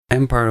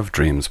Empire of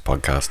Dreams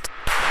podcast.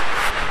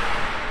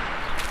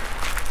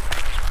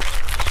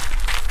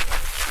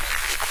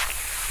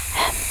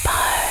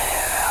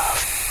 Empire of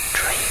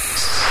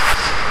Dreams.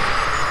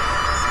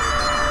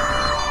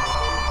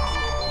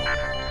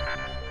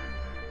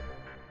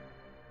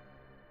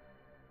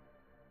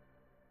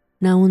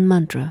 Naun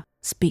Mantra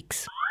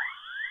speaks.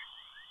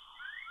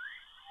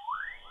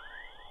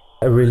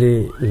 I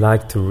really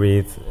like to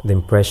read the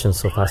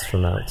impressions of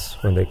astronauts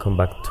when they come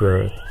back to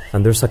Earth.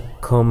 And there's a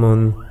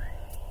common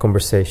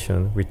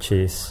conversation, which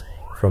is,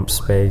 from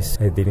space,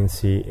 I didn't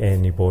see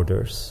any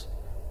borders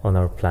on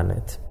our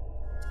planet.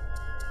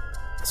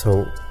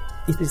 So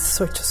it is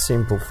such a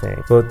simple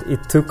thing. But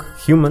it took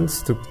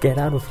humans to get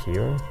out of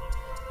here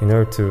in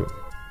order to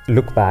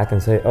look back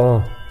and say,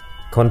 oh,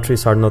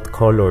 countries are not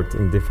colored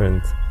in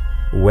different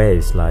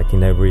ways, like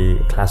in every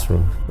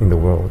classroom in the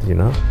world, you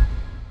know?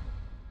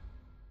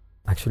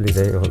 Actually,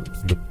 they all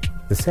look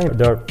the same.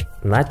 There are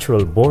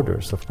natural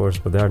borders, of course,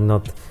 but they are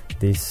not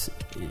these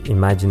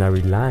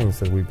imaginary lines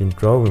that we've been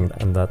drawing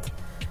and that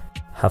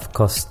have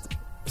caused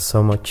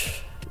so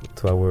much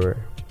to our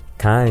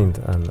kind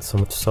and so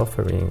much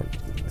suffering.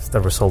 It's the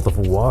result of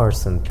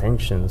wars and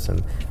tensions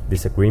and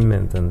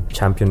disagreement and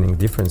championing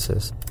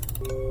differences.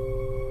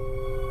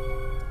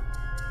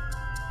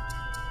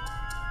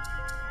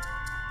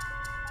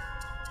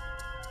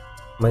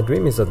 My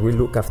dream is that we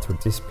look after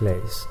this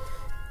place,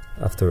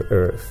 after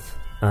Earth,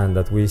 and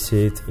that we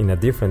see it in a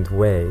different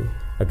way.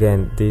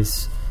 Again,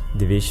 these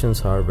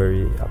divisions are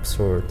very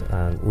absurd,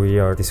 and we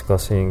are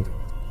discussing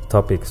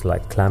topics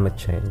like climate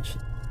change.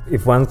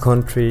 If one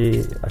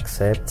country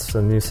accepts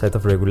a new set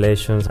of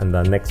regulations and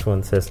the next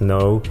one says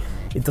no,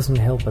 it doesn't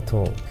help at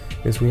all,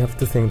 because we have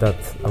to think that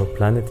our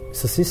planet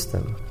is a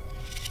system.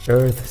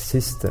 Earth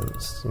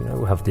systems,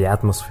 we have the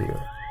atmosphere,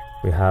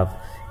 we have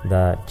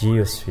the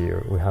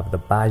geosphere, we have the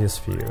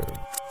biosphere.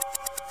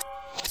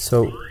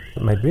 So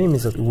my dream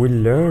is that we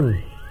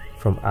learn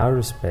from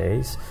outer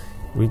space,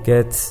 we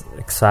get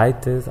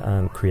excited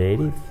and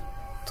creative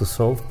to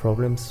solve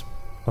problems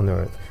on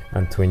Earth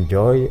and to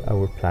enjoy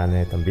our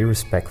planet and be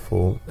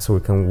respectful, so we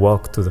can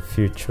walk to the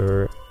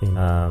future in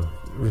a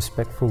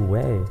respectful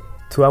way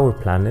to our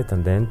planet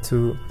and then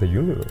to the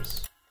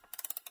universe.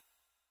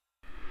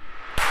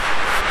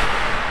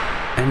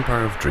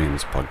 Empire of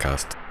Dreams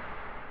podcast.